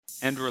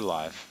And we're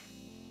live.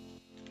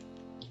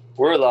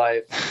 We're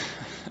live.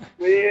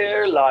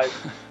 We're live.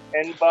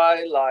 And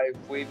by live,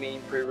 we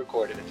mean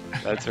pre-recorded.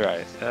 That's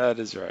right. That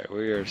is right.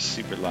 We are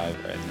super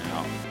live right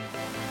now.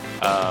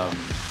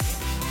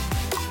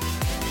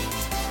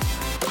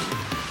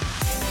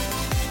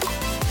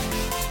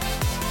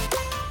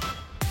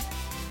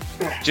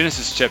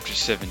 Genesis chapter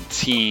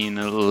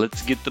 17.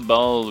 Let's get the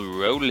ball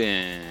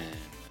rolling.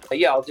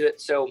 Yeah, I'll do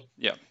it. So,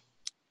 Yeah.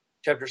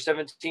 chapter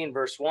 17,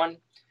 verse 1.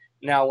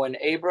 Now, when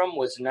Abram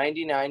was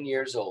 99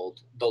 years old,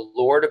 the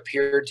Lord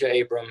appeared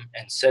to Abram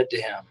and said to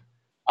him,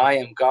 I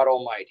am God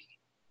Almighty.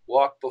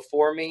 Walk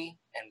before me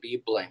and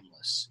be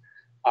blameless.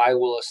 I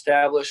will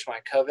establish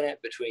my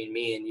covenant between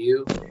me and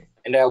you,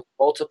 and I will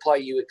multiply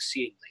you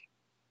exceedingly.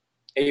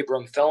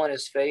 Abram fell on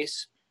his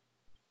face,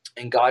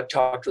 and God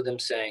talked with him,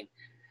 saying,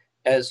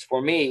 As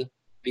for me,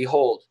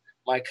 behold,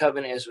 my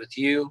covenant is with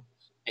you,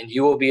 and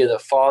you will be the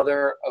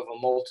father of a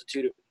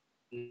multitude of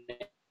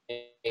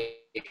nations.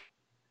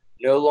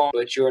 No longer,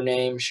 but your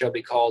name shall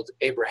be called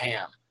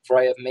Abraham, for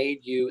I have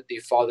made you the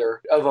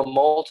father of a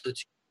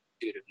multitude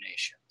of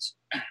nations.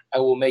 I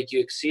will make you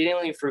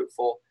exceedingly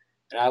fruitful,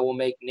 and I will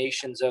make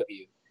nations of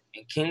you,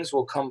 and kings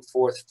will come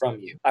forth from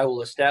you. I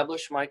will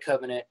establish my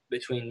covenant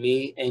between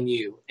me and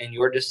you and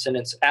your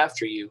descendants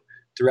after you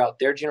throughout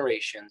their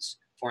generations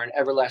for an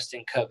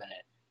everlasting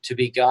covenant, to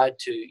be God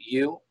to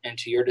you and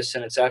to your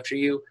descendants after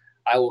you.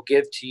 I will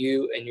give to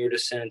you and your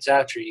descendants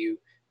after you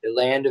the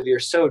land of your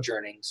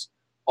sojournings,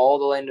 all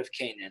the land of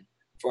Canaan,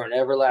 for an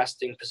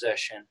everlasting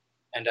possession,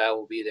 and I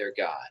will be their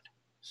God.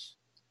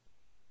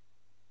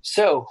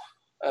 So,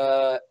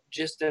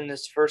 just in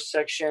this first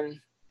section,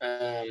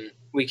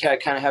 we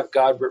kind of have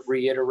God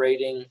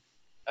reiterating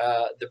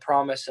the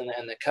promise and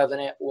the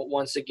covenant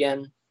once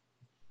again.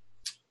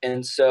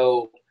 And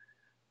so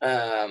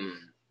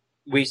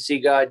we see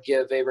God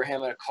give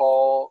Abraham a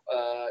call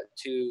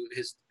to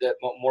the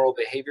moral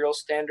behavioral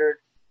standard.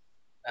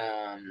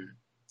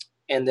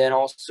 And then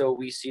also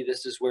we see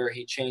this is where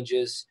he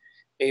changes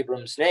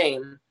Abram's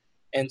name.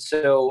 And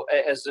so,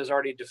 as is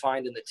already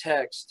defined in the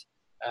text,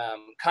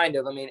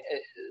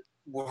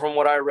 from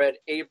what I read,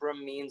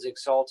 Abram means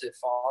exalted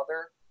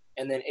father,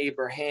 and then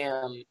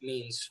Abraham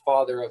means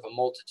father of a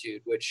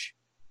multitude, which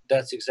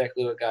that's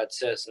exactly what God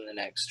says in the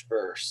next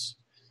verse.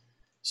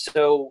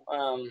 So,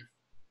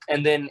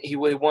 and then he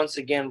once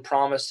again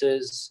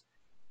promises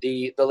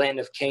the land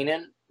of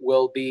Canaan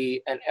will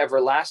be an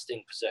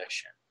everlasting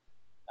possession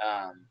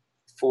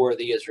for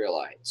the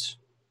Israelites.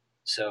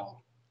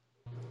 So,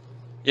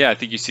 Yeah, I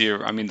think you see,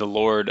 the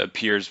Lord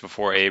appears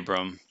before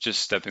Abram,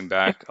 just stepping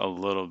back a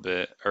little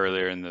bit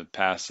earlier in the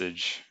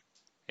passage.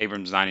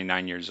 Abram's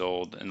 99 years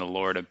old, and the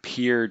Lord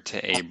appeared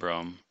to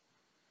Abram.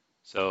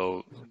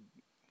 So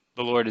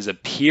the Lord is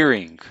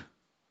appearing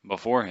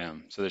before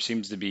him. So there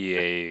seems to be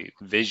a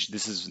vision.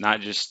 This is not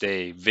just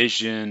a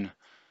vision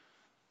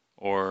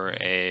or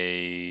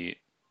an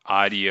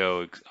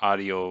audio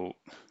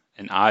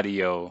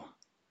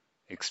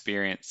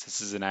experience.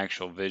 This is an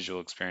actual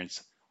visual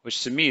experience,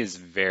 which to me is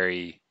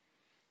very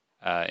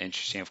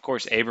interesting. Of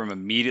course, Abram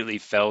immediately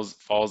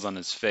falls on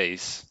his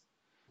face.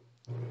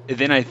 And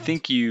then I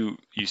think you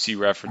see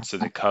reference to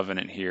the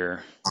covenant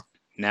here.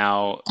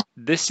 Now,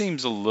 this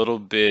seems a little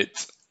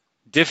bit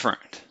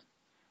different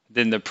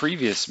than the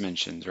previous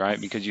mentions, right?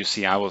 Because you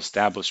see, I will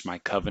establish my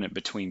covenant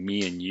between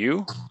me and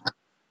you,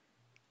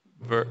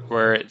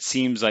 where it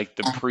seems like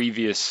the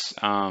previous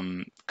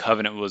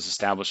covenant was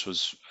established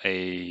was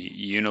a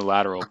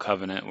unilateral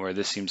covenant, where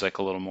this seems like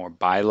a little more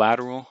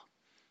bilateral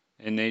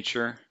in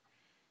nature.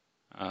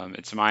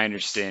 It's my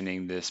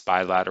understanding this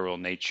bilateral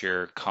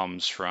nature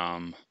comes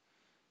from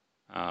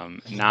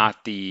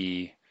not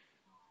the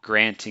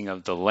granting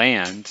of the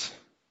land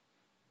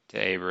to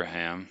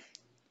Abraham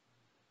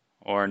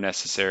or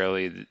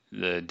necessarily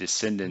the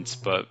descendants,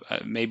 but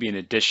maybe an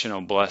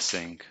additional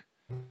blessing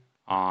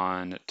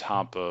on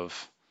top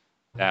of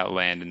that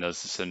land and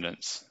those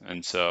descendants.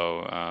 And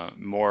so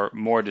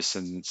more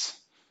descendants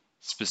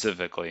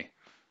specifically.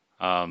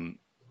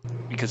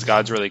 Because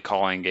God's really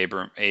calling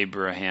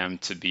Abraham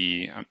to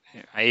be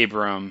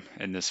Abram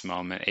in this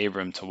moment,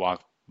 Abram to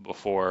walk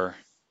before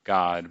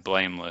God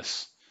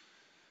blameless.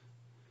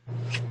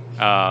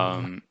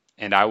 And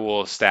I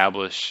will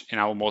establish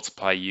and I will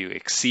multiply you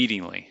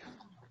exceedingly,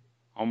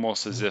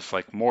 almost as if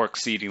like more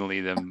exceedingly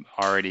than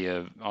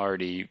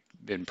already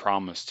been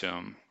promised to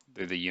him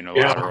through the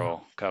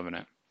unilateral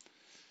covenant.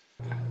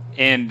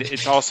 And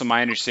it's also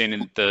my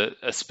understanding that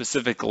a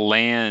specific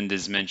land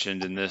is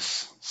mentioned in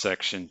this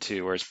section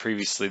too, whereas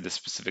previously the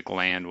specific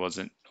land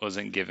wasn't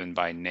given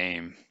by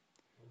name.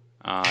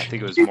 I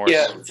think it was more.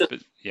 yeah,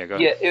 Go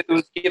ahead. it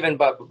was given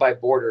by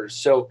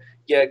borders. So,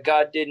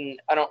 God didn't.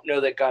 I don't know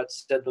that God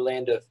said the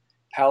land of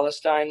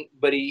Palestine,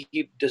 but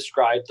he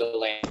described the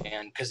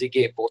land because he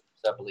gave borders,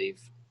 I believe.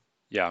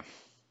 Yeah.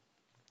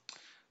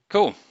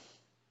 Cool.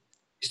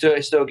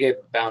 He still gave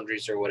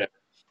boundaries or whatever.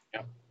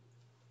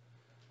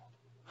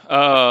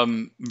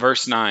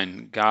 Verse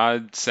 9,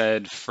 God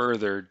said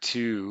further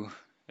to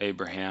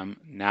Abraham,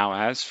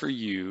 now as for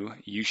you,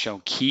 you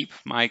shall keep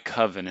my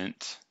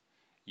covenant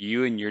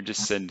you and your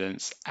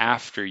descendants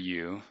after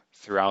you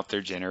throughout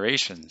their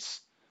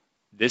generations.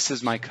 This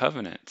is my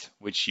covenant,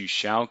 which you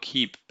shall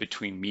keep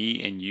between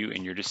me and you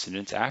and your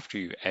descendants after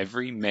you.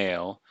 Every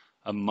male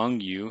among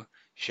you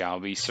shall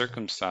be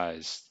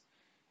circumcised,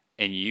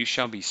 and you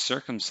shall be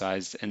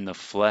circumcised in the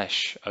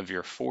flesh of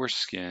your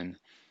foreskin,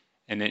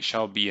 and it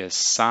shall be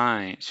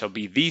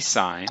the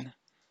sign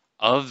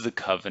of the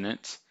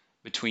covenant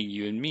between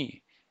you and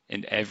me.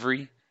 And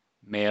every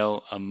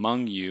male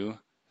among you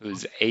who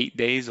is 8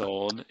 days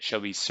old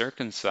shall be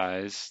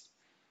circumcised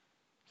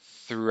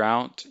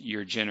throughout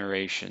your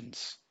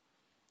generations.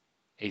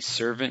 A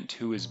servant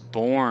who is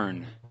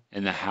born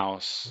in the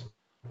house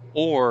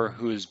or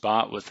who is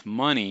bought with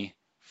money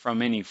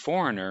from any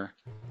foreigner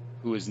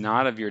who is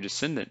not of your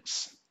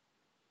descendants.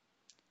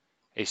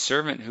 A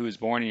servant who is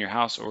born in your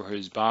house or who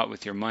is bought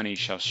with your money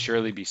shall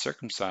surely be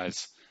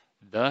circumcised.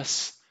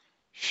 Thus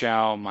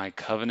shall my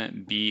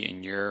covenant be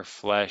in your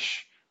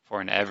flesh for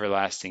an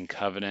everlasting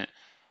covenant.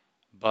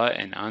 But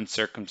an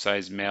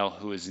uncircumcised male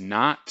who is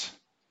not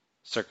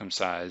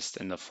circumcised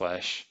in the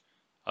flesh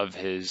of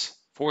his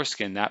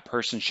foreskin, that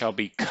person shall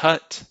be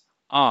cut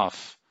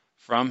off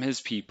from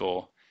his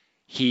people.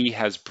 He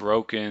has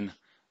broken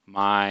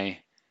my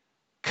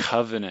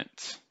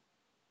covenant.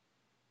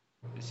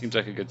 It seems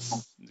like a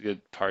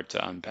good part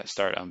to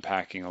start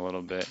unpacking a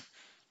little bit.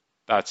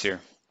 Thoughts here?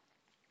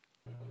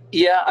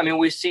 Yeah, I mean,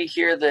 we see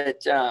here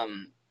that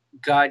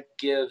God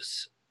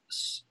gives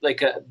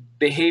like a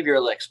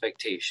behavioral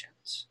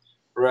expectations,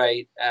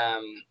 right?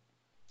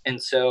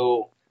 And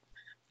so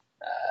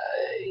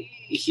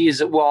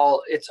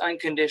while it's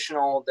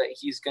unconditional that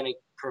he's going to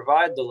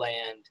provide the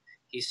land,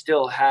 he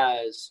still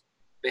has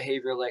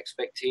behavioral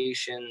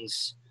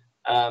expectations,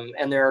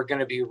 and there are going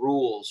to be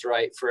rules,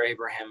 right, for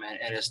Abraham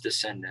and his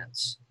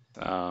descendants.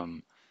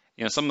 Some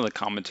of the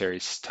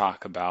commentaries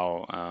talk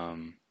about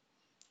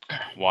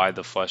why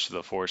the flesh of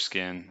the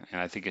foreskin, and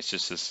I think it's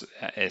just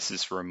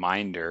this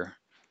reminder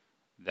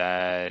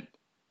that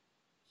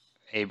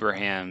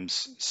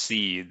Abraham's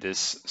seed,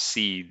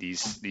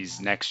 these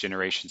next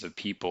generations of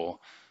people,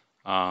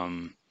 are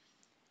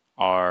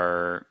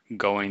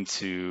going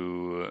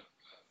to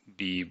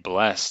be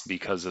blessed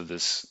because of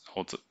this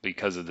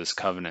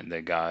covenant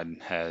that God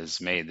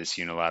has made, this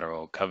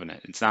unilateral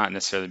covenant. It's not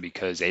necessarily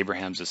because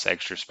Abraham's this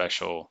extra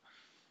special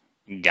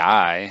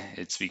guy.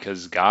 It's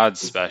because God's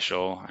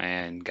special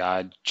and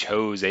God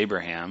chose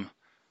Abraham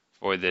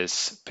for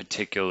this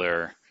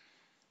particular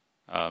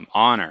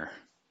honor.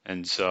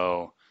 And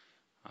so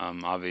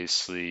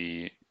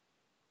obviously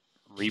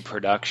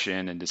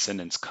reproduction and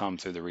descendants come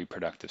through the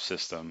reproductive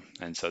system.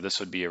 And so this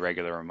would be a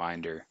regular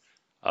reminder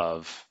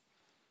of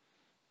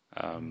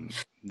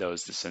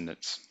those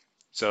descendants.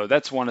 So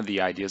that's one of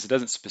the ideas. It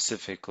doesn't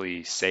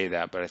specifically say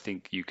that, but I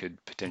think you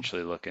could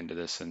potentially look into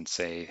this and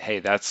say, hey,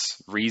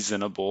 that's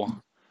reasonable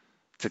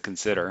to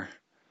consider.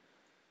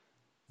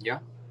 Yeah.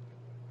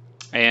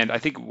 And I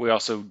think we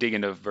also dig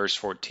into verse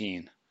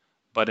 14.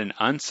 But an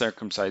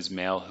uncircumcised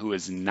male who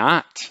is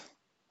not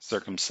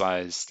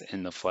circumcised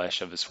in the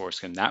flesh of his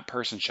foreskin, that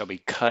person shall be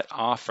cut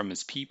off from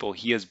his people.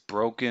 He has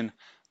broken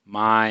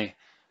my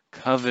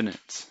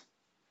covenant.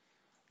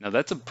 Now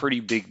that's a pretty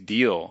big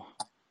deal.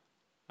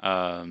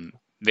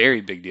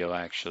 Very big deal,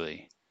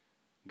 actually.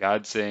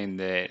 God's saying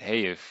that,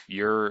 hey, if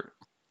you're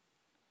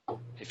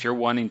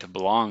wanting to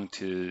belong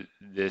to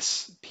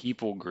this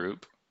people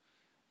group,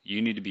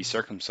 you need to be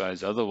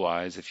circumcised.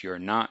 Otherwise, if you're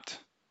not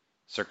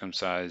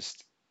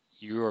circumcised,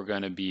 you are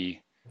going to be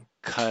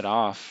cut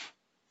off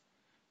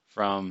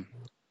from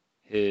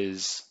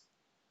his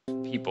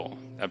people.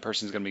 That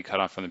person's going to be cut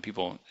off from the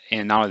people.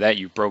 And not only that,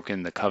 you've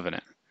broken the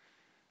covenant,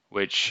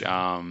 which,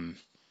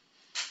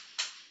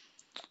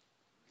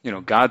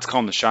 God's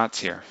calling the shots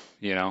here.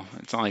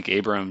 It's not like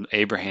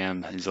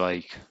Abraham is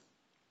like,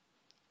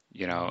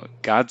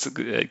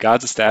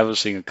 God's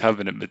establishing a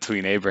covenant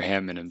between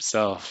Abraham and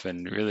himself,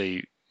 and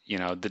really,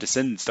 the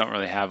descendants don't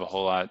really have a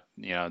whole lot.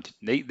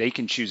 They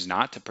can choose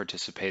not to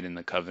participate in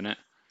the covenant,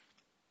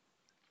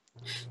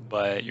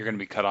 but you're going to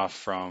be cut off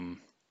from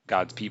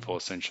God's people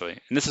essentially.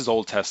 And this is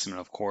Old Testament,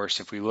 of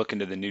course. If we look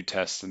into the New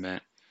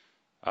Testament,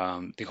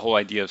 the whole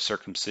idea of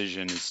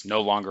circumcision is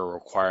no longer a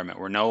requirement.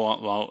 We're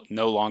no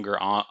longer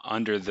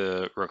under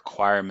the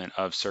requirement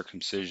of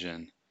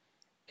circumcision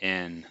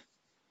in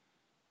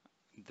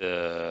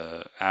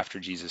after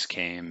Jesus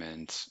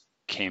came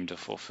to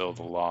fulfill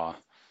the law.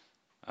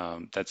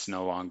 That's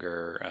no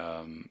longer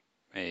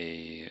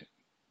a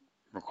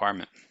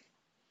requirement.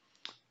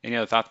 Any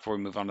other thoughts before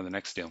we move on to the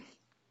next deal?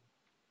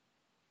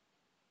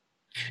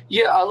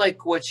 Yeah, I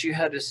like what you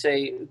had to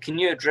say. Can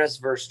you address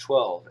verse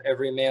 12?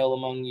 Every male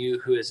among you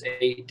who is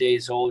 8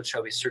 days old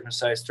shall be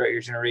circumcised throughout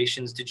your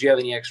generations. Did you have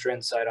any extra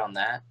insight on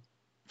that?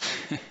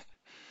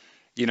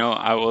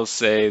 I will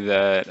say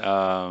that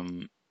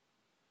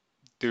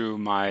through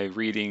my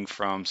reading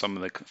from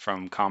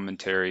from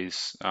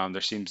commentaries,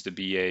 there seems to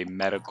be a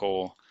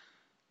medical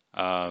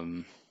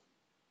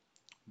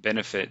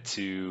benefit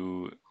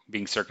to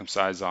being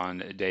circumcised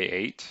on day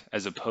 8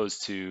 as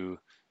opposed to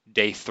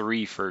day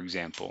 3, for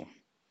example,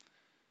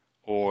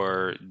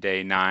 or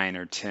day 9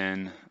 or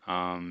 10.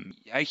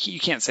 You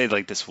can't say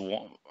like this.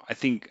 I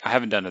think I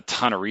haven't done a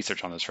ton of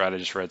research on this, right? I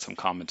just read some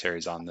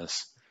commentaries on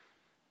this.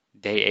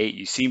 Day 8,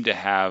 you seem to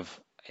have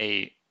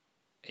a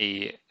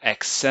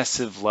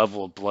excessive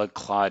level of blood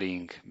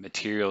clotting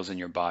materials in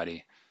your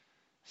body,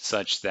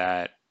 such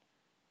that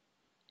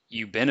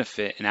you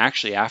benefit. And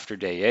actually, after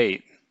day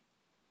 8,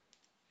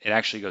 it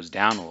actually goes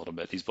down a little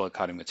bit, these blood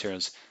clotting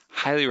materials.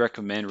 Highly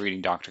recommend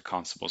reading Dr.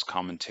 Constable's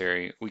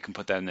commentary. We can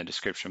put that in the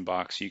description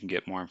box. You can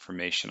get more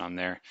information on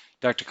there.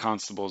 Dr.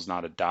 Constable is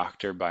not a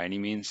doctor by any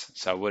means,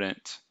 so I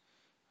wouldn't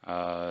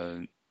uh,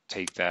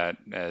 take that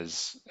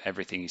as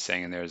everything he's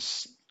saying in there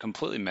is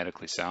completely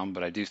medically sound,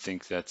 but I do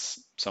think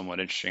that's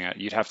somewhat interesting.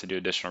 You'd have to do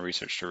additional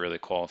research to really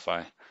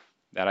qualify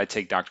that. I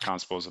take Dr.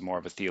 Constable as more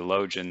of a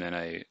theologian than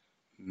a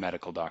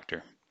medical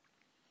doctor.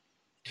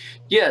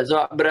 Yeah,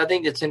 so, but I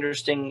think it's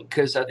interesting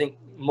because I think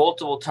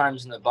multiple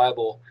times in the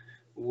Bible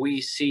we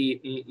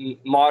see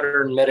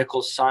modern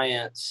medical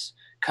science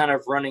kind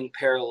of running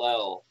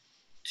parallel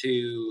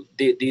to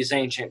these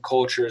ancient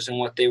cultures and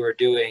what they were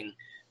doing,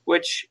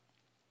 which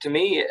to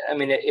me, I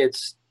mean,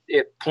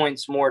 it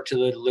points more to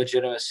the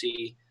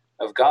legitimacy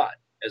of God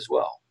as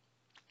well.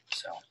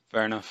 So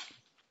fair enough.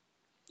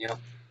 Yeah.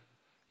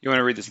 You want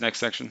to read this next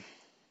section?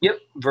 Yep.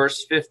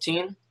 Verse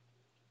 15.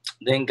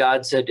 Then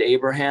God said to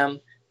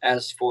Abraham,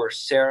 "As for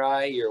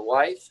Sarai, your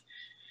wife,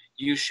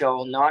 you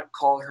shall not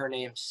call her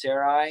name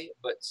Sarai,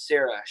 but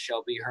Sarah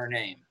shall be her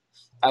name.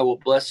 I will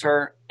bless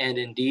her, and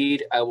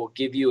indeed I will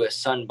give you a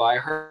son by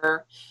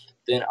her.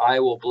 Then I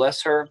will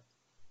bless her,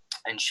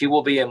 and she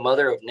will be a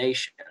mother of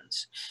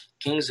nations.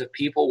 Kings of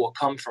people will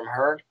come from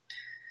her."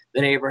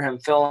 Then Abraham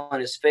fell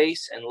on his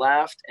face and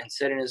laughed and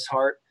said in his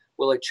heart,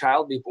 "Will a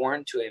child be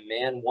born to a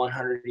man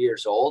 100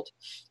 years old?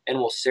 And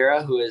will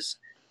Sarah, who is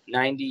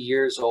 90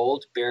 years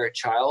old, bear a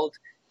child?"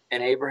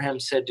 And Abraham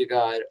said to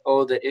God,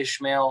 "Oh, that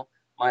Ishmael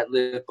might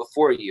live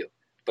before you."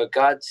 But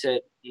God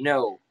said,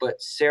 "No,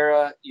 but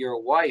Sarah,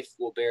 your wife,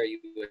 will bear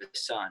you a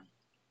son,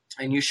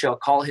 and you shall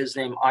call his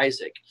name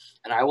Isaac,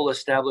 and I will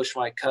establish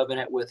my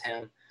covenant with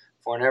him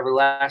for an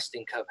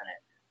everlasting covenant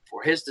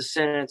for his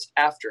descendants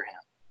after him.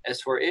 As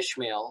for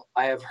Ishmael,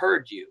 I have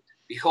heard you.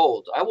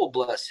 Behold, I will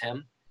bless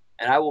him,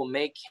 and I will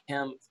make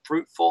him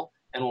fruitful,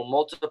 and will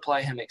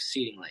multiply him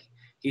exceedingly.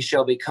 He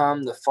shall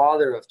become the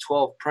father of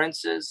 12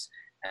 princes,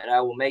 and I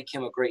will make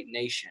him a great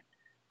nation.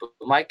 But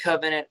my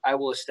covenant I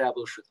will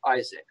establish with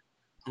Isaac,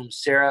 whom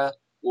Sarah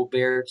will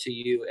bear to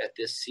you at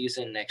this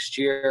season next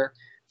year."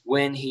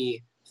 When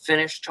he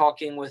finished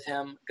talking with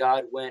him,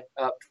 God went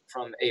up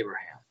from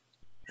Abraham.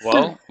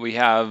 Well, we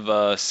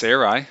have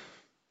Sarai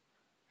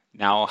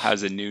now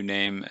has a new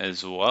name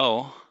as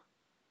well.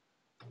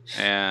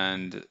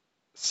 And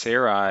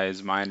Sarai,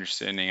 is my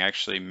understanding,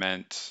 actually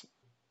meant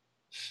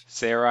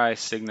Sarai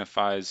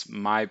signifies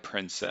my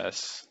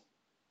princess.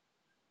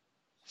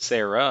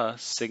 Sarah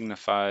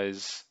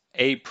signifies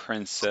a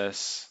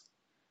princess,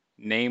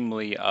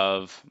 namely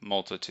of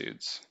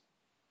multitudes.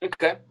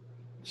 Okay.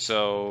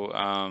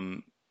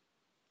 So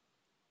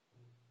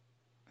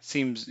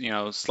seems,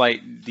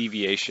 slight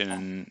deviation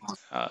in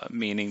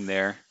meaning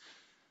there.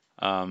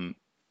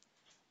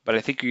 But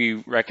I think we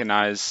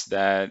recognize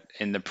that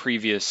in the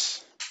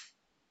previous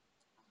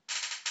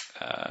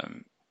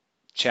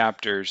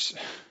chapters,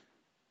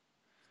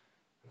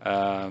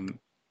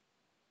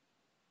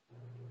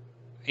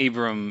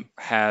 Abram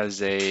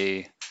has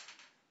a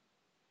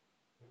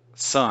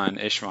son,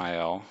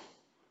 Ishmael,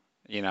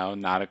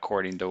 not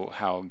according to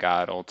how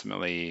God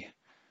ultimately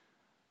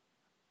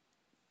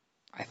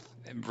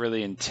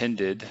really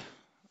intended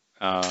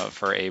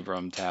for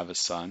Abram to have a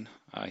son.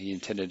 He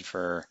intended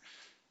for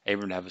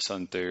Abram to have a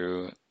son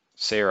through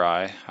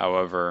Sarai.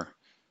 However,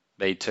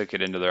 they took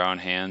it into their own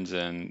hands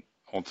and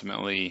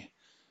ultimately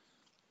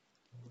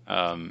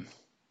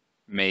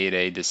made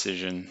a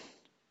decision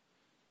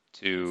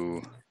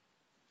to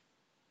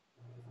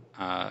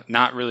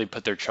not really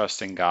put their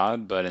trust in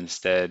God, but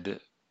instead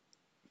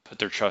put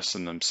their trust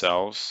in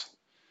themselves.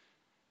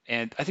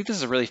 And I think this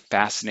is a really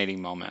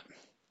fascinating moment.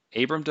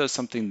 Abram does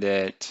something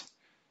that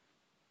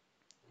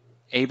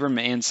Abram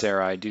and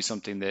Sarai do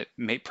something that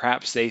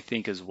perhaps they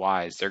think is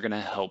wise. They're going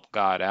to help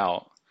God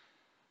out.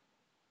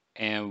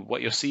 And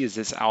what you'll see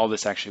is all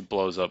this actually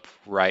blows up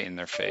right in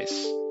their face.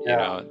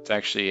 Yeah. It's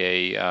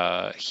actually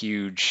a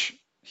huge,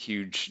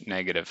 huge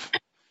negative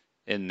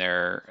in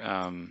their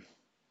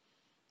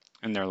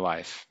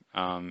life.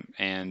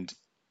 And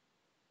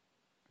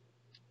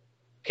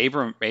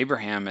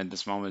Abraham at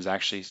this moment is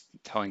actually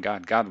telling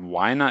God, "God,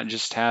 why not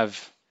just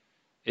have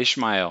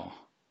Ishmael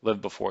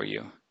live before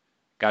you?"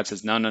 God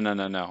says, "No, no, no,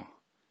 no, no.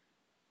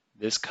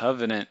 This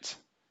covenant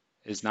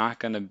is not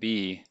going to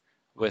be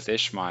with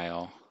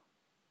Ishmael.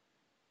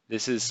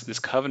 This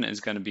covenant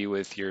is going to be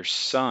with your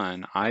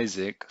son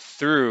Isaac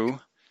through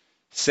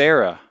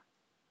Sarah."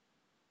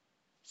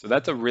 So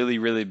that's a really,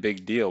 really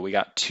big deal. We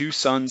got two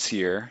sons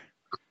here,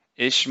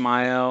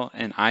 Ishmael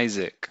and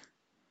Isaac.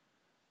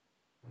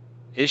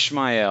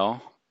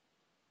 Ishmael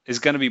is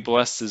going to be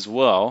blessed as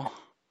well,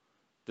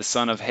 the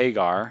son of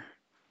Hagar,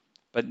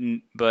 but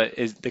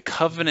the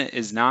covenant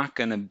is not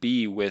going to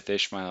be with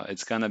Ishmael.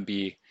 It's going to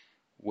be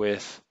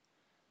with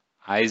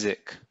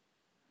Isaac.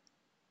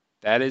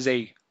 That is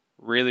a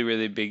really,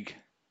 really big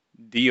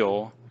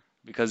deal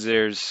because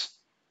there's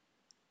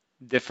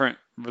different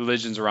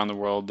religions around the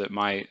world that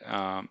might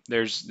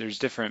there's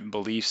different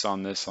beliefs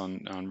on this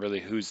on really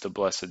who's the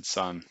blessed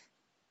son.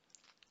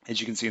 As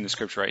you can see in the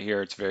scripture right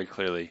here, it's very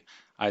clearly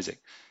Isaac.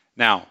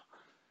 Now,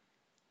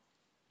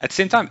 at the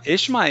same time,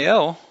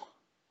 Ishmael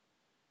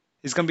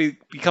is going to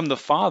become the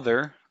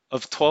father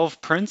of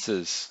 12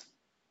 princes.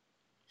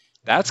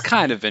 That's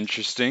kind of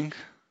interesting,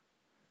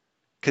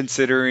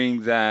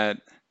 considering that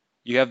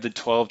you have the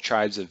 12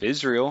 tribes of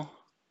Israel,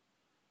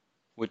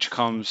 which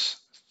comes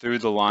through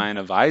the line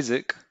of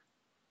Isaac,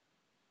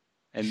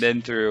 and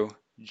then through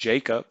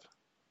Jacob,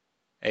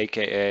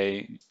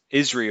 aka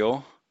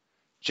Israel.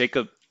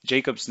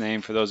 Jacob's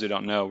name, for those who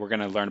don't know, we're going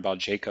to learn about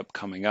Jacob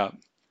coming up.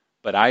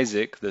 But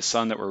Isaac, the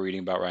son that we're reading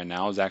about right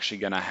now, is actually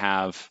going to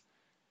have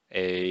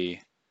a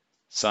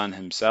son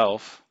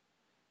himself,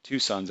 two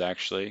sons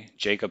actually,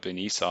 Jacob and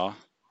Esau.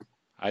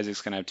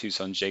 Isaac's going to have two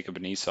sons, Jacob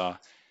and Esau.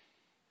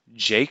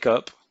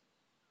 Jacob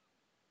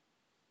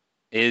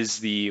is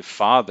the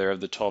father of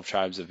the 12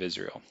 tribes of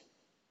Israel,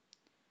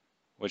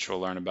 which we'll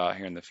learn about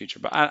here in the future.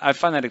 But I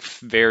find that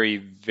very,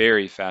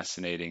 very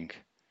fascinating.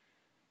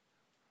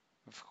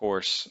 Of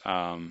course,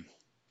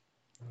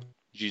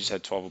 Jesus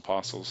had 12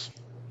 apostles.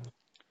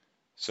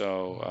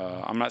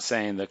 So I'm not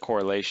saying the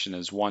correlation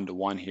is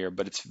 1-to-1 here,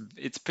 but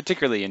it's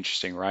particularly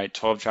interesting, right?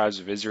 12 tribes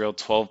of Israel,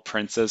 12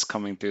 princes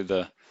coming through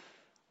the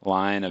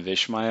line of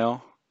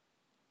Ishmael.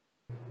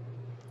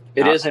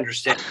 It is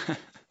interesting.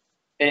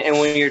 And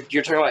when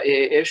you're talking about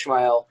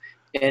Ishmael,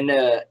 and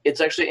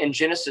it's actually in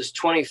Genesis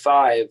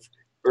 25,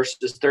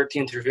 verses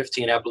 13 through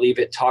 15, I believe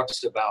it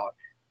talks about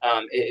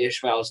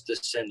Ishmael's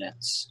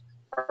descendants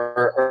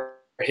or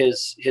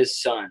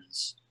his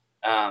sons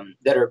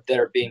that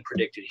are being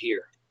predicted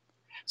here.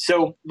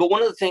 So, but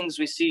one of the things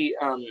we see,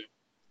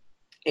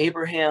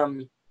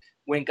 Abraham,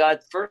 when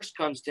God first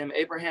comes to him,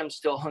 Abraham's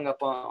still hung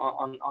up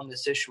on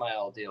this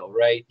Ishmael deal,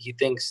 right? He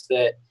thinks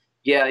that,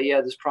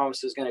 yeah, this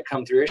promise is going to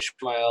come through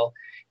Ishmael.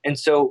 And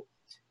so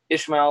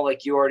Ishmael,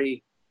 like you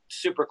already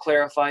super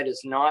clarified,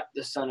 is not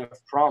the son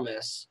of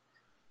promise.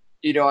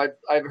 You know,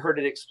 I've heard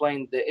it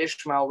explained that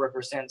Ishmael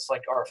represents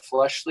like our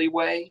fleshly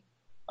way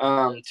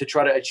to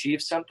try to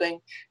achieve something.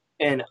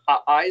 And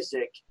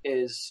Isaac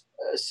is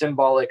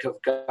symbolic of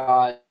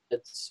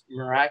God's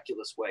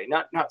miraculous way.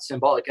 Not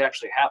symbolic; it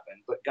actually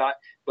happened.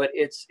 But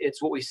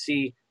it's what we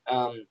see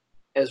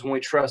as when we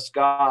trust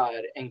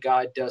God, and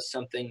God does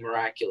something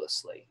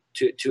miraculously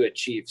to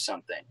achieve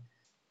something.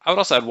 I would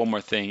also add one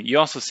more thing. You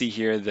also see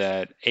here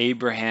that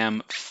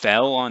Abraham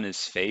fell on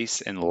his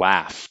face and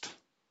laughed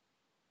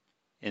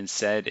and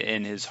said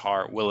in his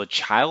heart, "Will a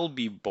child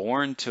be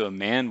born to a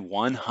man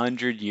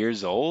 100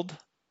 years old?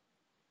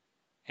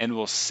 And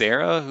will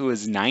Sarah, who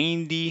is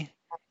 90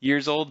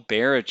 years old,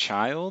 bear a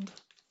child?"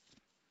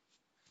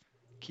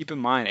 Keep in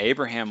mind,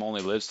 Abraham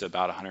only lives to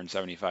about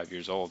 175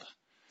 years old.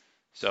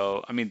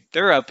 So, I mean,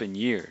 they're up in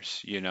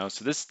years,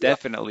 so this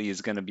definitely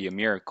is going to be a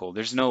miracle.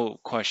 There's no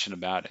question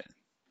about it.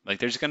 Like,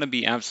 there's going to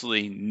be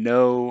absolutely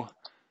no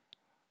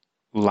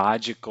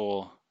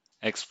logical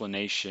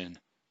explanation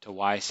to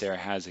why Sarah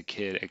has a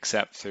kid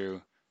except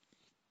through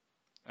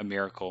a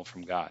miracle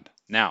from God.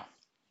 Now,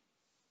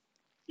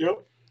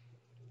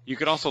 you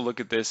could also look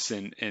at this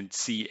and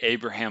see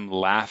Abraham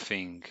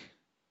laughing,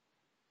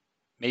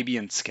 maybe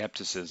in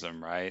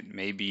skepticism, right?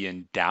 Maybe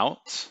in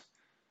doubt.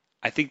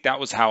 I think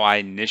that was how I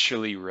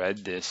initially read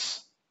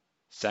this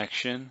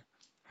section.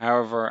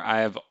 However, I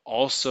have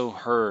also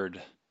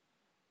heard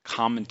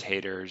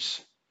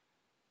commentators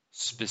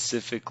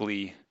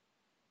specifically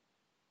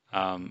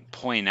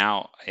point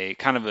out a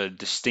kind of a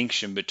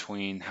distinction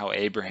between how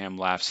Abraham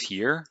laughs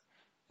here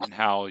and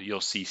how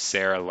you'll see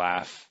Sarah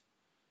laugh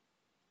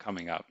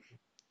coming up.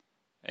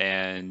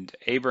 And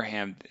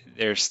Abraham,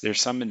 there's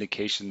some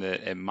indication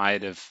that it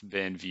might have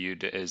been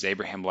viewed as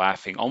Abraham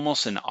laughing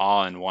almost in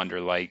awe and wonder,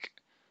 like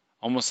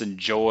almost in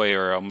joy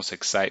or almost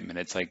excitement.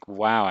 It's like,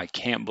 wow, I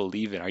can't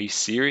believe it. Are you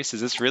serious?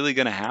 Is this really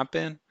going to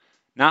happen?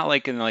 Not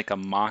like in like a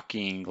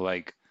mocking,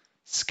 like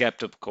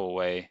skeptical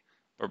way,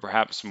 but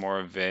perhaps more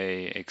of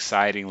a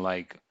exciting,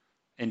 like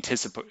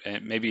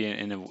maybe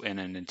in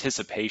an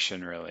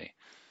anticipation, really.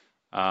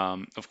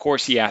 Of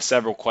course, he asked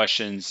several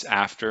questions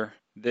after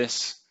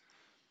this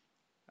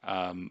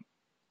that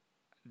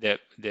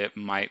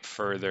might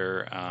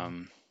further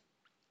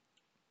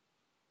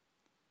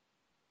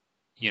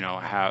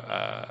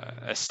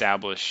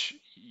establish.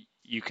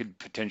 You could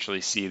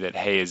potentially see that,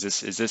 hey, is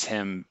this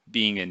him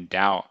being in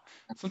doubt?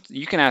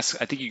 You can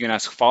ask. I think you can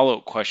ask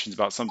follow-up questions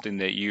about something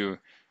that you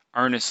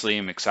earnestly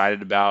am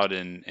excited about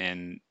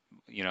and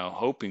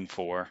hoping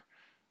for,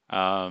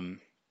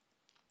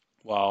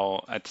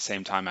 while at the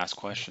same time ask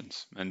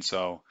questions. And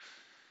so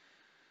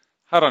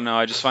I don't know.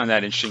 I just find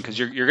that interesting because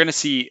you're going to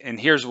see, and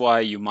here's why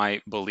you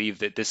might believe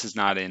that this is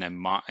not in a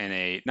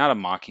not a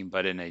mocking,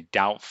 but in a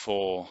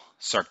doubtful,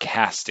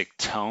 sarcastic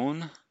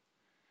tone.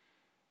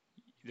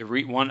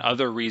 one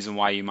other reason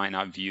why you might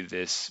not view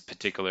this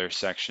particular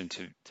section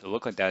to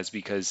look like that is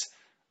because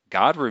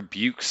God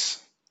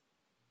rebukes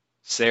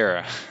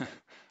Sarah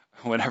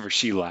whenever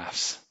she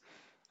laughs.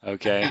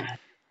 Okay?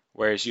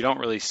 Whereas you don't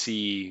really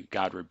see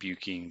God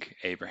rebuking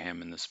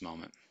Abraham in this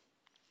moment.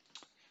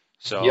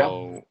 Yeah.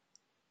 So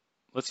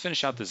let's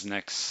finish out this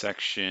next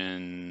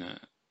section.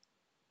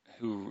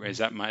 Who is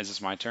that? Is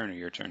this my turn or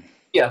your turn?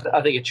 Yeah,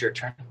 I think it's your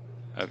turn.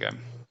 Okay.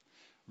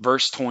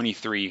 Verse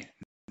 23.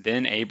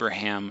 Then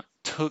Abraham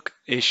took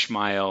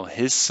Ishmael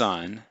his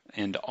son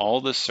and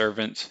all the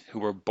servants who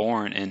were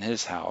born in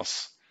his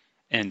house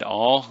and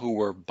all who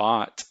were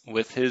bought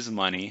with his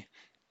money,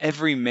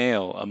 every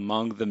male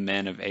among the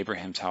men of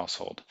Abraham's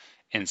household,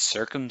 and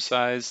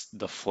circumcised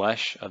the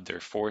flesh of their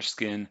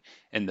foreskin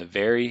in the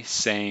very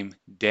same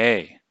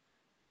day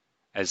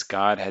as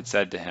God had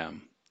said to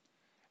him.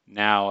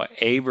 Now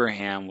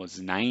Abraham was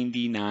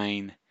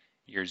 99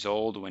 years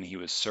old when he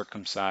was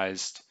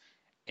circumcised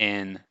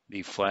in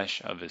the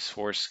flesh of his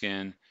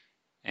foreskin,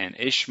 and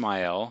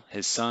Ishmael,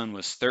 his son,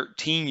 was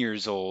 13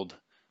 years old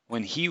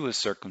when he was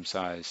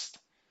circumcised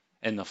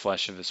in the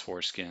flesh of his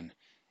foreskin.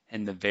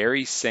 And the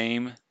very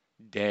same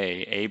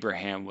day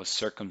Abraham was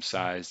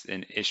circumcised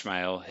in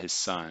Ishmael, his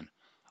son.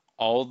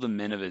 All the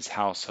men of his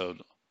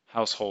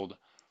household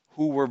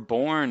who were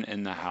born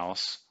in the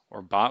house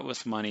or bought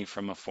with money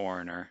from a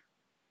foreigner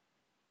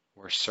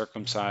were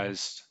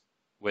circumcised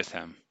with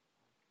him.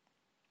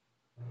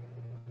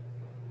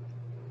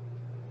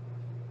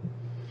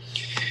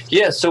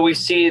 Yeah, so we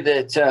see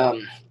that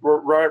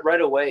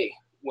right away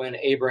when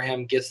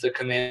Abraham gets the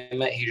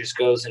commandment, he just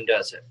goes and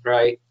does it,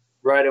 right?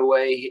 Right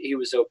away, he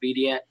was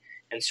obedient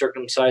and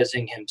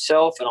circumcising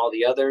himself and all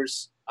the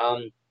others.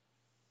 And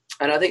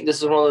I think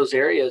this is one of those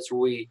areas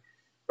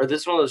or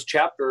this is one of those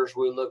chapters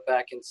where we look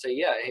back and say,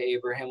 yeah, hey,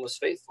 Abraham was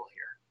faithful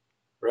here,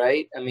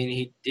 right? I mean,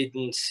 he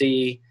didn't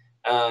see,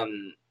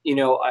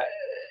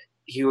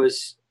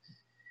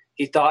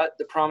 he thought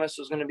the promise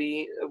was going to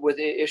be with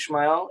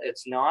Ishmael.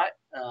 It's not.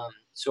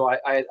 So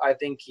I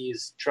think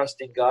he's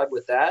trusting God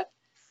with that.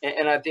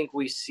 And I think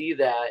we see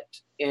that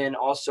in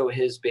also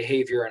his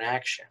behavior and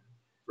action,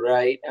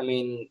 right? I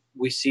mean,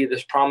 we see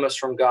this promise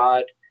from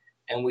God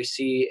and we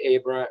see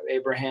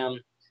Abraham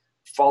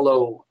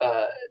follow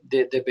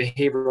the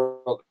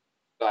behavioral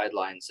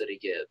guidelines that he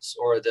gives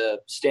or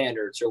the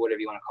standards or whatever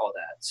you want to call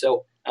that.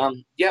 So,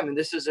 yeah, I mean,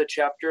 this is a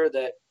chapter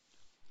that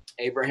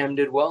Abraham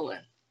did well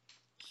in.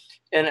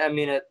 And I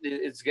mean,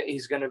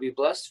 he's going to be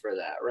blessed for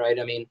that, right?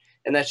 I mean,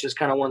 and that's just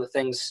kind of one of the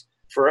things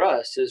for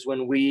us is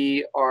when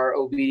we are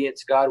obedient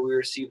to God, we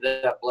receive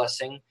that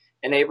blessing.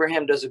 And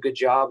Abraham does a good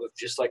job of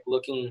just like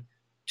looking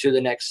to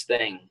the next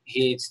thing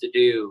he needs to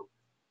do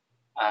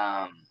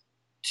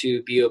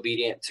to be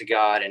obedient to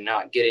God and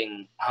not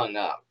getting hung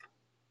up.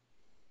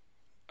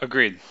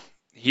 Agreed.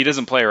 He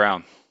doesn't play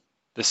around.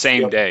 The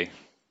same Yep. day,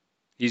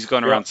 he's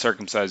going around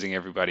circumcising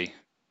everybody.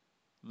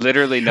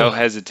 Literally no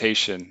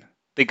hesitation.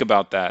 Think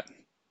about that.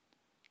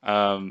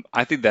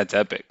 I think that's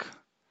epic.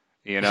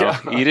 You know,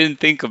 Yeah. he didn't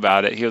think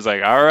about it. He was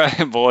like, all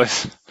right,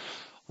 boys,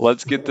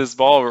 let's get this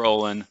ball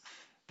rolling.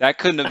 That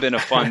couldn't have been a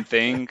fun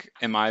thing,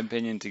 in my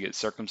opinion, to get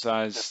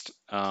circumcised.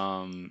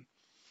 You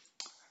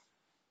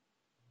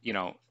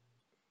know,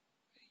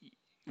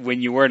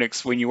 when you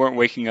weren't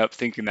waking up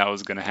thinking that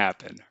was going to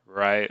happen,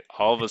 right?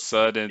 All of a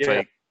sudden, it's Yeah.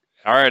 like,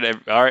 all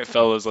right,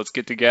 fellas, let's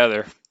get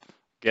together.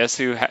 Guess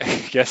who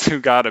guess who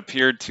God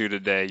appeared to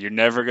today? You're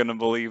never going to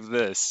believe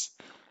this.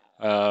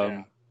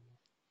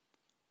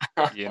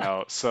 You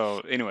know, so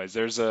anyways,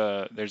 there's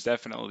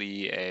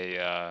definitely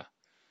a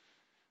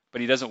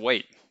but he doesn't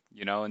wait,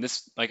 you know, and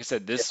this, like I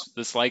said,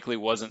 this likely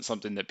wasn't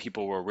something that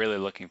people were really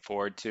looking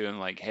forward to and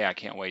like, hey, I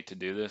can't wait to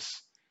do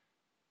this.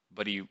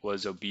 But he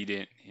was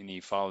obedient and he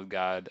followed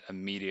God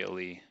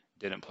immediately,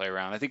 didn't play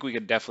around. I think we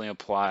could definitely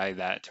apply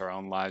that to our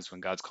own lives when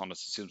God's called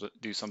us to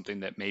do something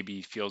that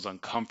maybe feels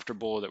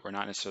uncomfortable, that we're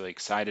not necessarily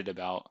excited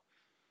about,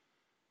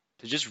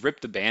 to just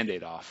rip the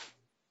band-aid off.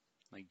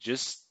 Like,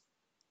 just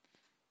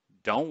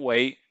don't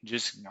wait,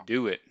 just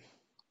do it.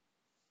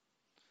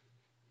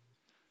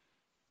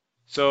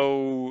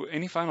 So,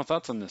 any final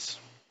thoughts on this?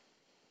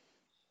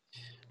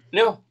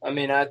 No, I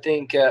mean, I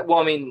think,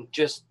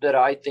 just that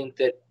I think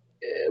that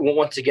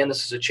once again,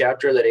 this is a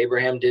chapter that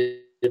Abraham did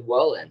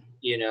well in,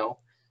 you know.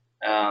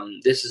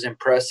 This is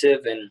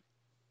impressive. And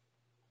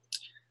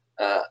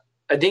I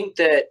think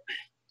that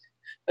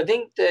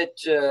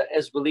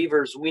as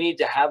believers, we need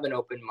to have an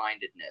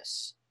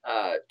open-mindedness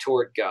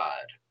toward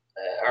God.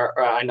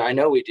 I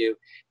know we do.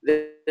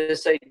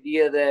 This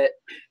idea that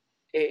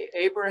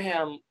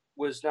Abraham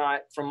was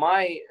not, from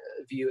my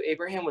view,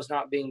 Abraham was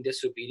not being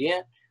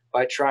disobedient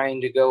by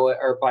trying to go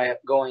or by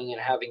going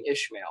and having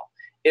Ishmael.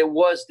 It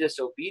was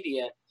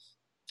disobedient,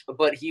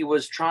 but he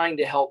was trying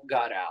to help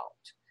God out.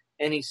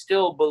 And he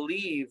still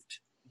believed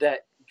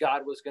that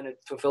God was going to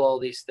fulfill all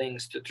these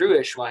things through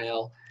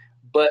Ishmael.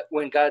 But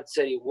when God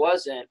said he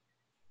wasn't,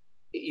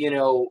 you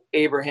know,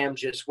 Abraham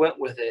just went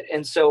with it.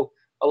 And so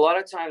a lot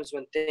of times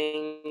when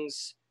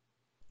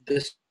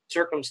the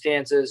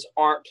circumstances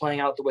aren't playing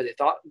out the way they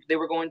thought they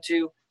were going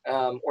to,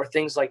 or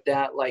things like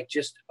that. Like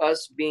just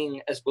us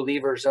being as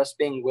believers, us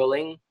being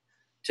willing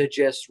to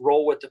just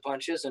roll with the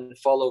punches and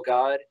follow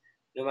God,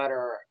 no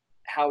matter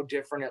how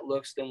different it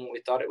looks than what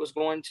we thought it was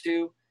going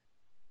to,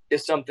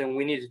 is something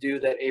we need to do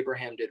that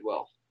Abraham did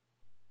well.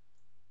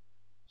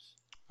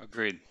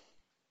 Agreed.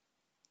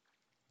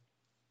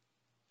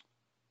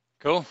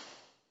 Cool.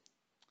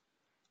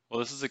 Well,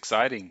 this is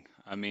exciting.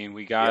 I mean,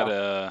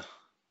 Yeah.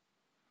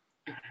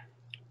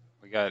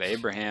 we got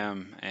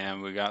Abraham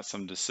and we got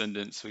some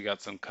descendants, we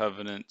got some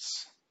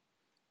covenants.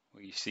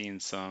 We've seen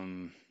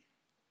some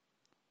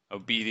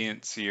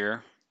obedience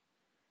here.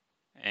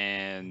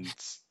 And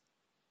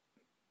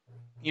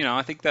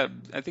I think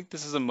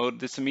this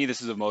to me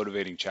this is a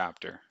motivating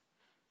chapter.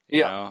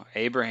 Yeah.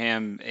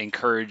 Abraham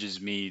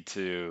encourages me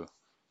to,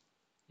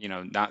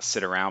 not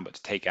sit around but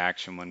to take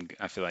action when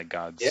I feel like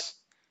Yeah. God's,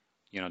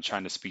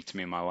 trying to speak to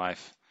me in my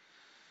life.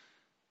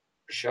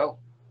 For sure.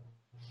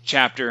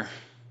 Chapter,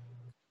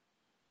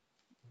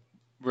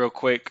 real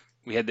quick,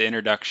 we had the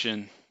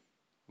introduction.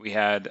 We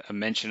had a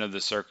mention of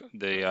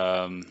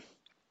the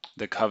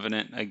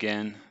covenant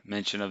again,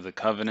 mention of the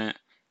covenant,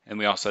 and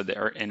we also had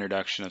the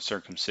introduction of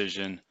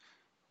circumcision,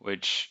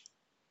 which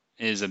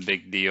is a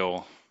big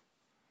deal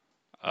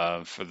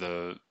for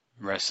the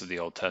rest of the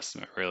Old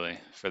Testament, really,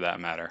 for that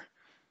matter.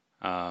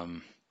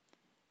 And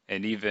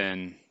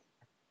even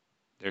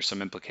there's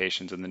some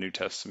implications in the New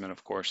Testament,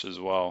 of course, as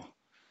well.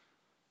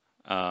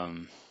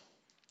 I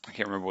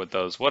can't remember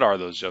what are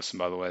those, Justin,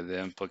 by the way, the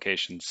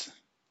implications?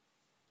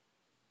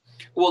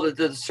 Well,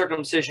 the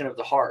circumcision of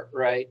the heart,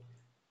 right?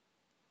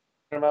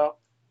 About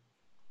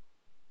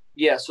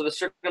yeah. So the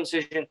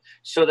circumcision,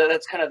 so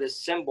that's kind of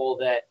this symbol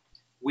that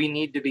we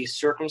need to be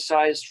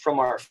circumcised from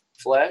our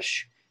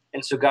flesh,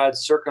 and so God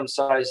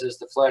circumcises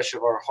the flesh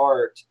of our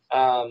heart,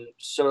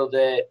 so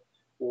that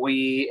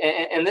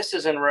and this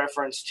is in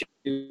reference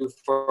to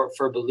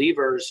for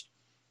believers,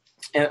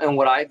 and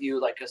what I view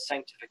like a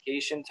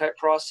sanctification type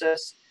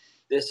process.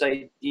 This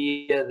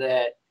idea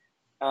that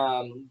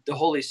the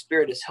Holy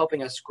Spirit is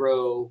helping us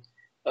grow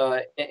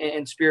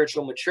in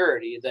spiritual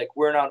maturity. Like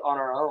we're not on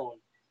our own.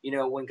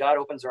 When God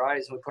opens our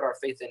eyes and we put our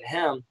faith in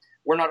Him,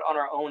 we're not on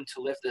our own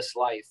to live this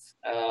life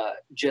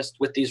just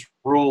with these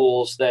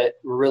rules that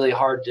are really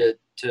hard to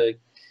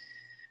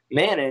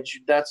manage.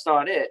 That's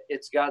not it.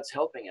 It's God's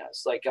helping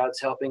us. Like God's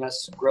helping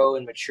us grow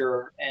and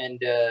mature. And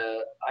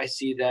I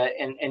see that.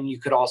 And you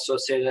could also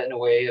say that in a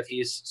way of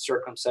He's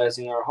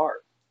circumcising our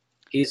heart.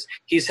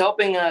 He's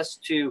helping us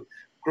to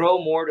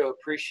grow more to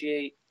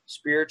appreciate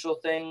spiritual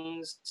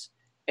things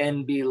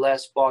and be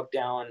less bogged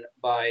down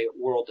by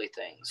worldly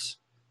things.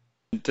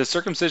 Does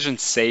circumcision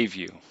save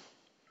you?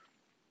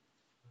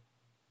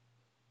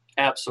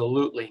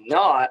 Absolutely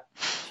not.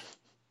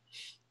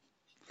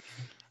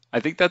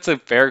 I think that's a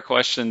fair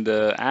question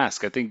to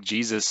ask. I think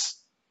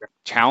Jesus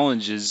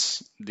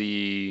challenges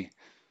the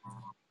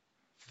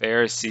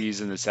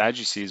Pharisees and the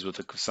Sadducees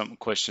with some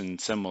question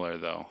similar,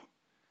 though.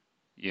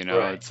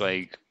 Right. It's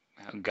like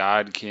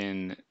God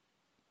can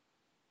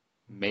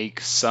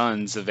make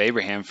sons of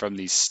Abraham from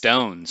these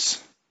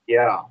stones,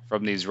 Yeah.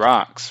 from these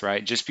rocks,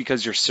 right? Just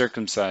because you're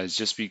circumcised,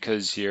 just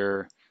because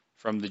you're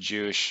from the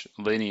Jewish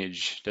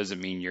lineage, doesn't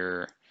mean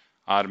you're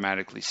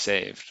automatically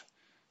saved.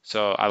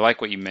 So I like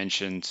what you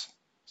mentioned,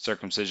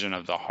 circumcision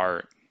of the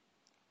heart.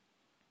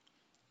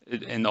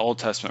 In the Old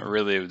Testament,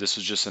 really, this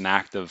was just an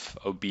act of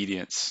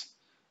obedience,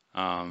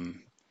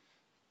 an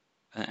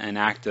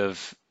act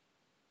of.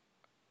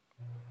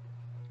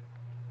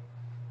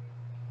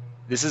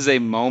 This is a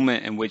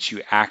moment in which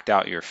you act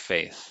out your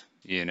faith.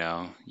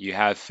 You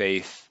have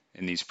faith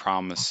in these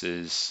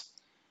promises,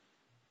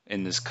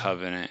 in this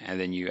covenant, and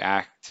then you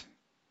act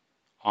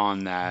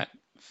on that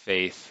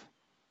faith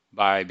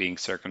by being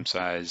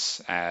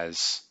circumcised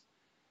as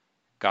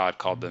God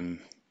called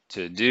them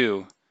to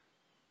do.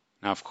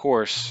 Now, of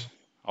course,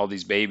 all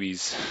these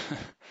babies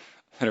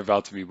that are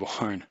about to be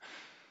born,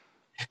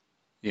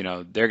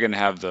 they're going to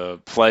have the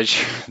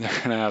pleasure, they're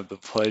going to have the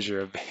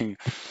pleasure of being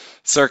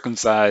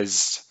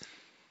circumcised,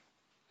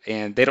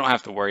 and they don't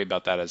have to worry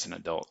about that as an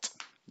adult.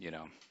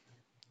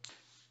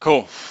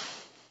 Cool.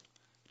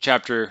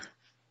 Chapter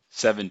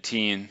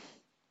 17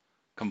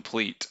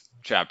 complete.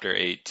 Chapter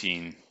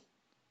 18.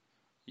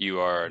 You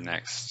are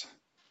next.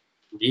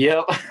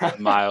 Yep.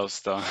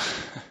 Milestone.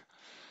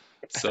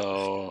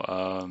 So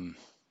I'm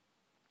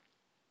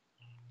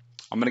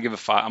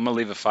gonna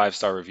leave a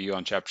 5-star review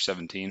on chapter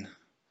 17.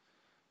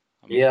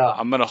 Yeah.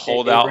 I'm gonna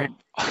hold out.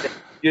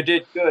 You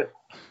did good.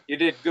 You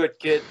did good,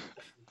 kid.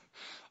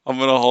 I'm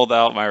gonna hold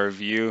out my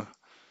review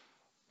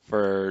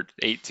for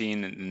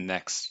 18 in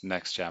the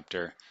next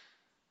chapter.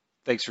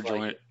 Thanks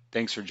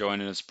for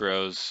joining us,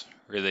 bros.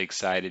 Really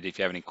excited. If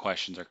you have any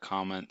questions or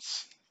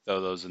comments,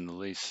 throw those in the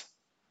least.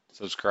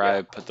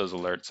 Subscribe, put those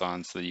alerts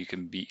on so that you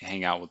can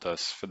hang out with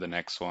us for the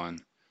next one.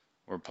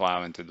 We're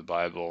plowing through the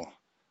Bible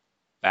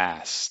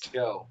fast.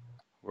 Go.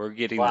 We're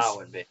getting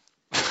plowing, this.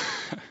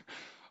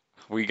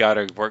 We got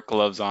our work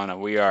gloves on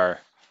and we are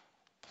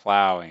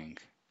plowing.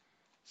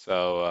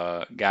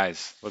 So,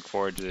 guys, look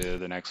forward to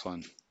the next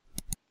one.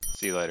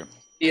 See you later.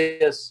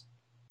 Yes.